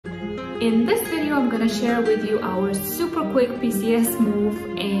In this video, I'm gonna share with you our super quick PCS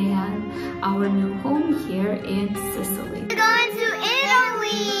move and our new home here in Sicily. We're going to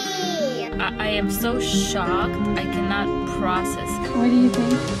Italy! I am so shocked. I cannot process. What do you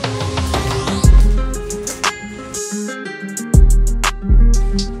think?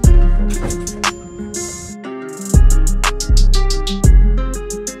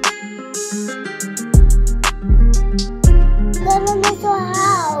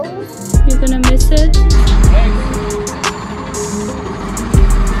 You're gonna miss it?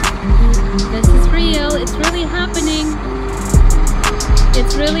 This is real. It's really happening.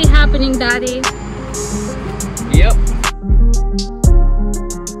 It's really happening, Daddy. Yep.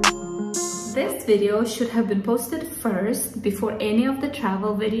 This video should have been posted first before any of the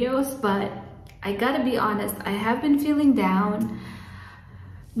travel videos, but I gotta be honest, I have been feeling down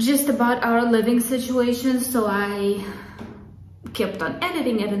just about our living situation, so I kept on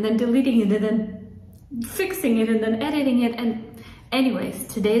editing it and then deleting it and then fixing it and then editing it. And anyways,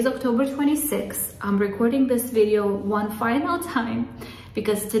 today is October 26th. I'm recording this video one final time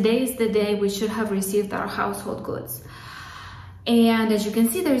because today is the day we should have received our household goods. And as you can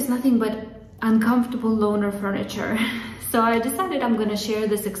see, there's nothing but uncomfortable loaner furniture. So I decided I'm gonna share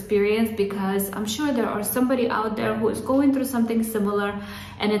this experience because I'm sure there are somebody out there who is going through something similar,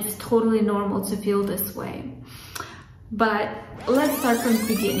 and it's totally normal to feel this way. But let's start from the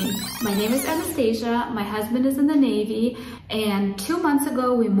beginning. My name is Anastasia, my husband is in the Navy, and 2 months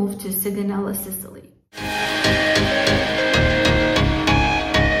ago we moved to Sigonella, Sicily.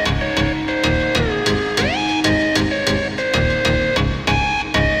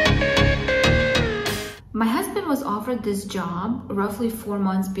 My husband was offered this job roughly 4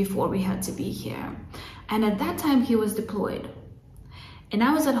 months before we had to be here. And at that time he was deployed. And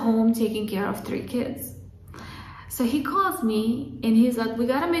I was at home taking care of 3 kids. So he calls me and he's like, we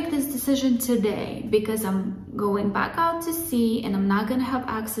gotta make this decision today because I'm going back out to sea and I'm not gonna have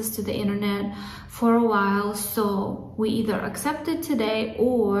access to the internet for a while. So we either accept it today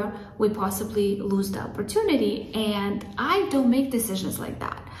or we possibly lose the opportunity. And I don't make decisions like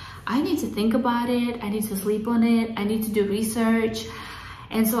that. I need to think about it. I need to sleep on it. I need to do research.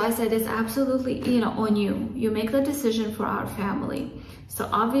 And so I said, it's absolutely, on you. You make the decision for our family. So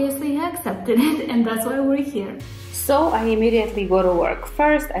obviously he accepted it, and that's why we're here. So I immediately go to work.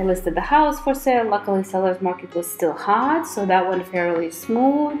 First, I listed the house for sale. Luckily, seller's market was still hot, so that went fairly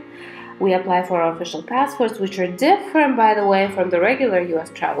smooth. We applied for our official passports, which are different, by the way, from the regular US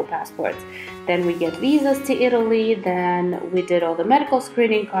travel passports. Then we get visas to Italy. Then we did all the medical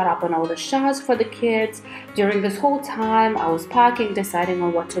screening, caught up on all the shots for the kids. During this whole time, I was packing, deciding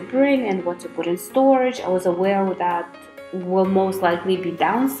on what to bring and what to put in storage. I was aware that we'll most likely be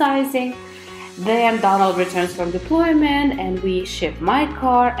downsizing. Then Donald returns from deployment and we ship my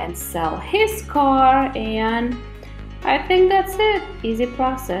car and sell his car, and I think that's it. Easy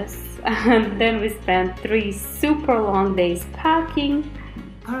process. And then we spent 3 super long days packing.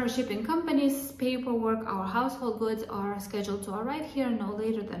 Per shipping company's paperwork, our household goods are scheduled to arrive here no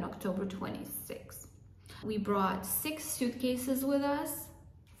later than October 26th. We brought 6 suitcases with us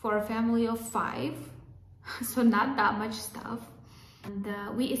for a family of 5, so not that much stuff. And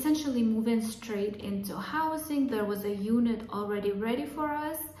we essentially move in straight into housing. There was a unit already ready for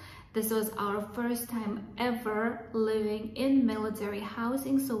us. This was our first time ever living in military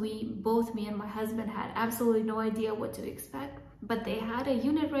housing, so both me and my husband had absolutely no idea what to expect. But they had a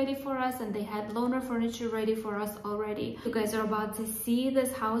unit ready for us and they had loaner furniture ready for us already. You guys are about to see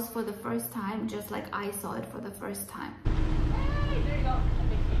this house for the first time, just like I saw it for the first time. Hey, there you go.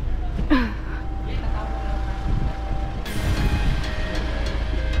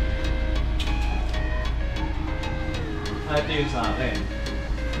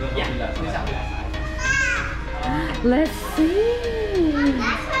 Let's see.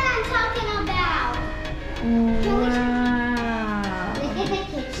 That's what I'm talking about. Wow. Look at the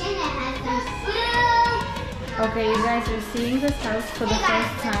kitchen. It has some food. Okay, you guys are seeing this house for the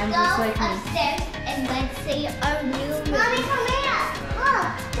first time, just like me. Upstairs and let's see our new room. Mommy, come here. Look.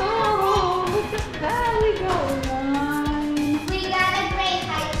 Oh, look at that. We got wine. We got a great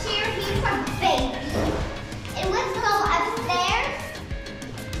high chair here for baby. And let's go upstairs.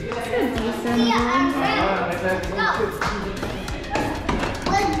 That's a decent See room. our room. Go.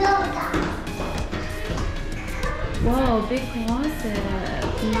 Let's go down. Whoa, big closet.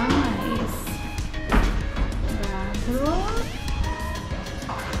 Nice. Bathroom.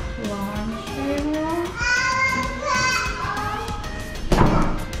 Laundry room.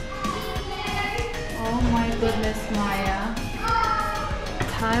 Oh my goodness, Maya.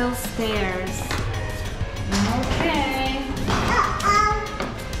 Tile stairs. Okay.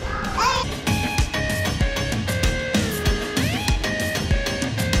 Hey,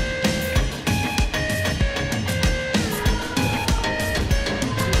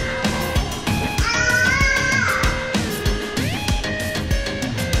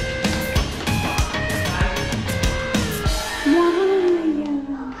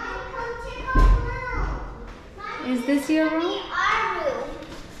 this your room? Our room.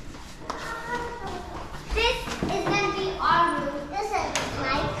 This is gonna be our room. This is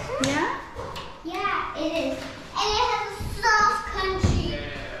like. Yeah? Yeah, it is. And it has a soft country.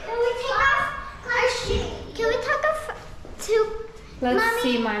 Can we take off our shoes? Can we take off to Let's Mommy?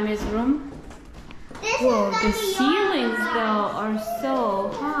 see Mommy's room. This Whoa, is the gonna be your ceilings room. though are so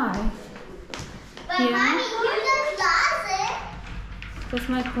high. But Yeah. Mommy, here's the closet. That's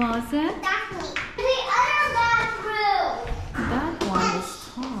my closet. That's me. The other bathroom. That one is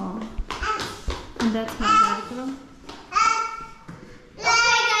tall. And that's my bathroom.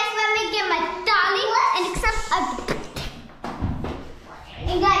 Okay, guys, let me get my dolly and accept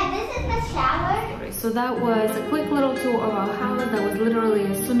And guys, this is the shower. So that was a quick little tour of our house. That was literally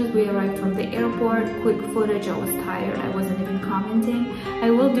as soon as we arrived from the airport. Quick footage. I was tired. I wasn't even commenting. I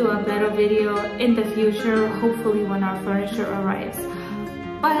will do a better video in the future, hopefully when our furniture arrives.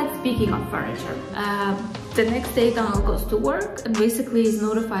 But speaking of furniture, the next day Donald goes to work and basically is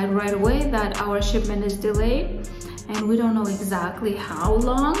notified right away that our shipment is delayed. And we don't know exactly how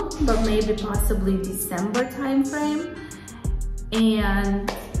long, but maybe possibly December time frame.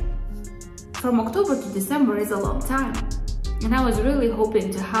 And from October to December is a long time. And I was really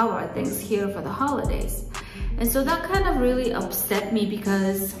hoping to have our things here for the holidays. And so that kind of really upset me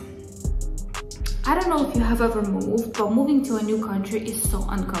because I don't know if you have ever moved, but moving to a new country is so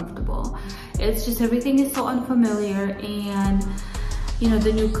uncomfortable. It's just everything is so unfamiliar, and you know,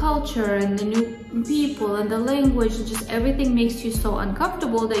 the new culture and the new people and the language, and just everything makes you so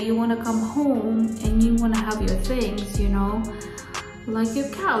uncomfortable that you want to come home and you want to have your things, you know, like your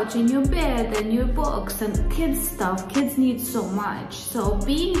couch and your bed and your books and kids stuff. Kids need so much. So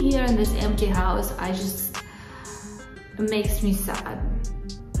being here in this empty house, it makes me sad.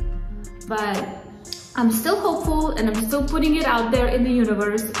 But I'm still hopeful, and I'm still putting it out there in the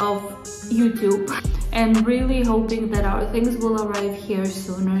universe of YouTube, and really hoping that our things will arrive here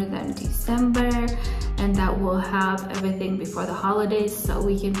sooner than December, and that we'll have everything before the holidays so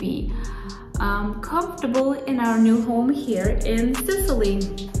we can be comfortable in our new home here in Sicily.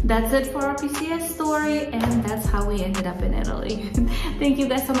 That's it for our PCS story, and that's how we ended up in Italy. Thank you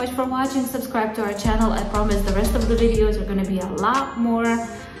guys so much for watching. Subscribe to our channel. I promise the rest of the videos are going to be a lot more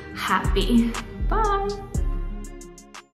happy. Bye!